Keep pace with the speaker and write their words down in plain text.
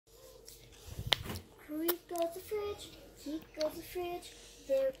goes the fridge. Here goes the fridge.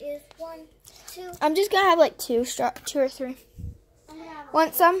 There is 1, 2. I'm just gonna have like 2 or 3.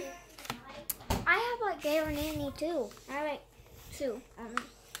 Want some? I have like Gator Nanny too. I have like 2.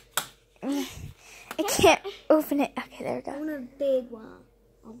 I can't open it. Okay, there we I go. want a big one.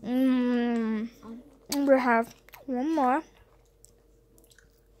 I'm gonna have 1 more.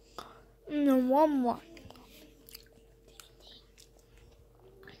 And then 1 more.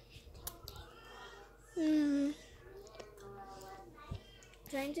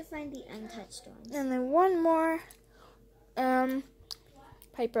 Trying to find the untouched ones. And then 1 more.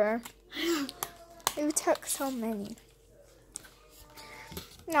 Piper. You took so many.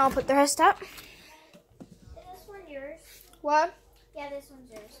 Now I'll put the rest up. Is this one yours? What? Yeah, this one's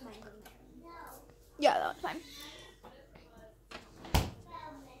yours. Mine's in there. No. Yeah, that's fine.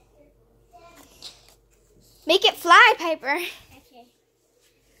 Make it fly, Piper. Okay.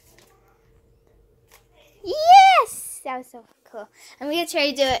 Yes! That was so cool. I'm going to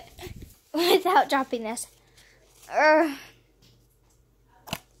try to do it without dropping this.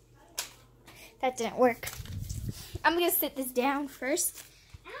 That didn't work. I'm going to sit this down first.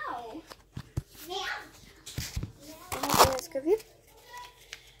 Ow. Meow. Let's go view.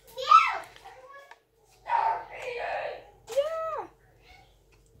 Meow. Yeah.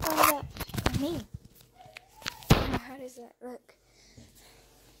 Oh, that for me. How does that look?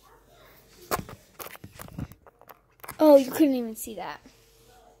 Oh, you couldn't even see that.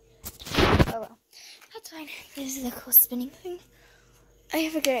 Oh well. That's fine. This is a cool spinning thing. I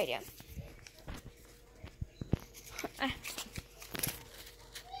have a good idea.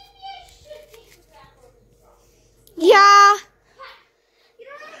 Yeah. You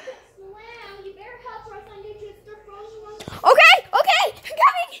don't have to slam. You better help or else I'm going to start frozen ones. Okay, I'm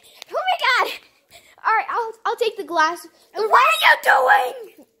coming. Oh my god. All right, I'll take the glass. What are you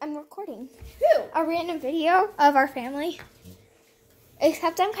doing? I'm recording. Who? A random video of our family.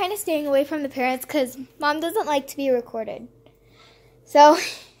 Except I'm kind of staying away from the parents because Mom doesn't like to be recorded. So,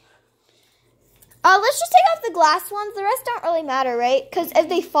 let's just take off the glass ones. The rest don't really matter, right? Because if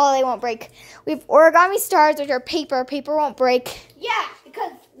they fall, they won't break. We have origami stars, which are paper. Paper won't break. Yeah,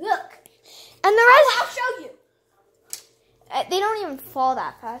 because look. And the rest, I'll show you. they don't even fall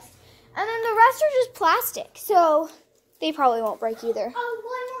that fast. And then the rest are just plastic, so they probably won't break either. Oh,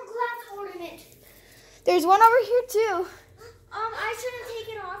 one more glass ornament. There's one over here too. I shouldn't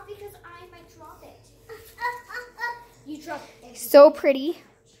take it off because I might drop it. You drop it. So pretty.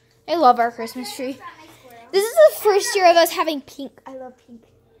 I love our Christmas tree. This is the first year of us having pink. I love pink.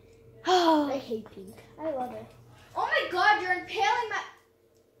 Oh, I hate pink. I love it. Oh my god, you're impaling my...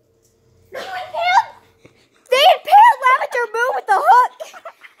 No, impaled! They impaled Lavender Moon with the hook.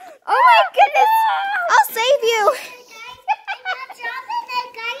 Oh my goodness. I'll save you.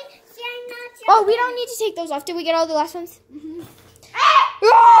 Oh, we don't need to take those off. Did we get all the last ones? Mm-hmm.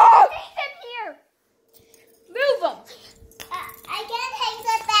 Ah! Here. Move them. I can't take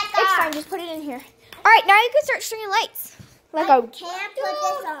that back off. It's fine. Just put it in here. All right, now you can start stringing lights. Like a... Can't put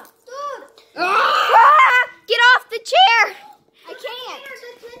this on. Dude. Ah! Get off the chair. I can't.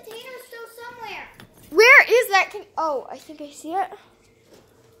 The container's still somewhere. Where is that? Oh, I think I see it.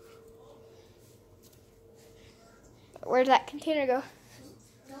 Where did that container go?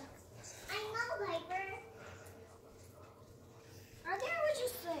 I know, Piper. Are there was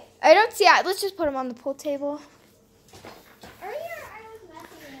just like... I don't see it. Let's just put them on the pool table. Earlier I was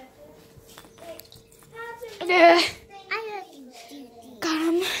messing with it. Wait, Got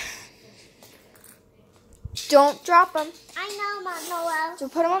them. Don't drop them. I know, Mom Noel. So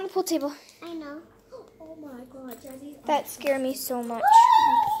put them on the pool table. I know. Oh my god, Jazzy's... That scared me so much.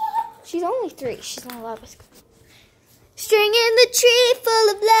 She's only 3. She's not allowed to school. String in the tree full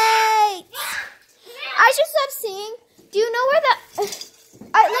of lights. I should stop singing. Do you know where the... it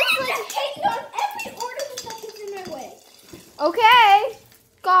looks like... taking on every ornament that gets in my way. Okay.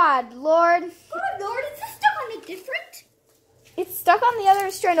 God, Lord. God, Lord, is this stuck on a different? It's stuck on the other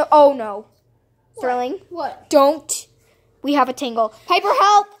strand of... Oh, no. Sterling. What? Don't. We have a tangle. Piper,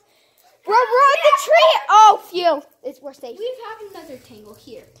 help. We're on the tree. Oh, phew. We're safe. We have another tangle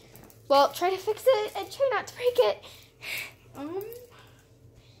here. Well, try to fix it and try not to break it.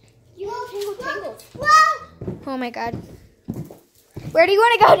 You have tangled. Oh, my God. Where do you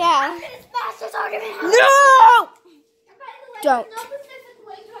want to go now? I'm gonna smash this ornament. No! And by the way, Don't. there's no specific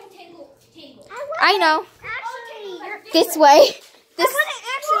way to untangle tangle. I know. Actually, This way. This.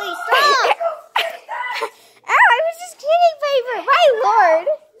 actually Ow, I was just kidding, Piper. My Lord.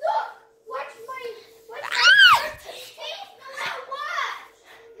 Look, watch my teeth, no matter what.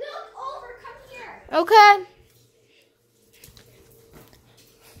 Look over, come here. Okay.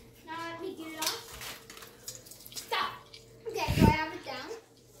 Now let me get it off.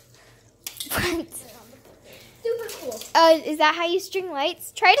 is that how you string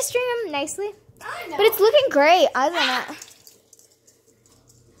lights? Try to string them nicely. I know. But it's looking great, other than that.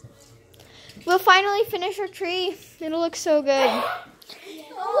 We'll finally finish our tree. It'll look so good.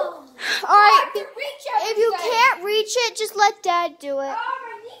 Oh. Alright, I have to reach out if you to can't reach it, just let Dad do it. I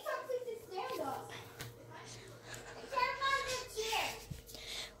need something to stand up. I can't find the chair.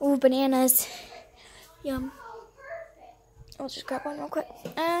 Ooh, bananas. Yum. Oh, perfect. I'll just grab one real quick.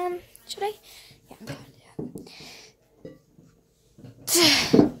 Should I? Yeah, I'm going to do that.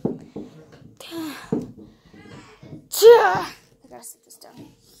 I gotta sit this down.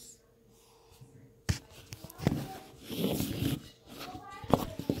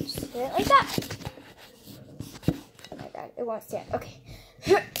 Just sit it like that. Oh my god, it won't stand. Okay.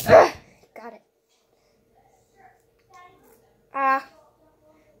 Got it.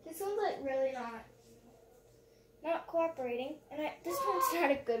 This one's like really not cooperating, and this one's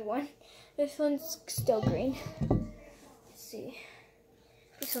not a good one. This one's still green. Let's see.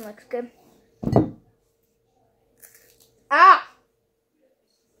 This one looks good. Ah!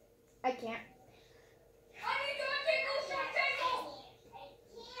 I can't. I need to tingle, tingle.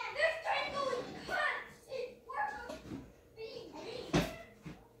 This tingle is cut. It's working.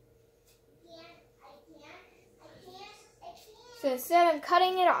 I can't. So instead, I'm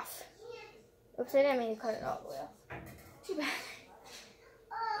cutting it off. Oops, I didn't mean to cut it all the way off. Too bad.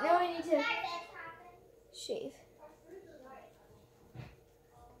 Now I need to shave.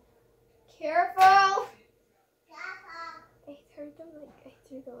 Careful! I heard them, like, I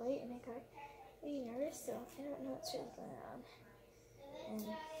threw the light and I got really nervous, so I don't know what's really going on.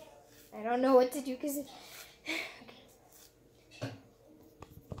 And I don't know what to do because it... Okay.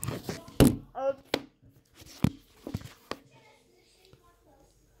 Oops.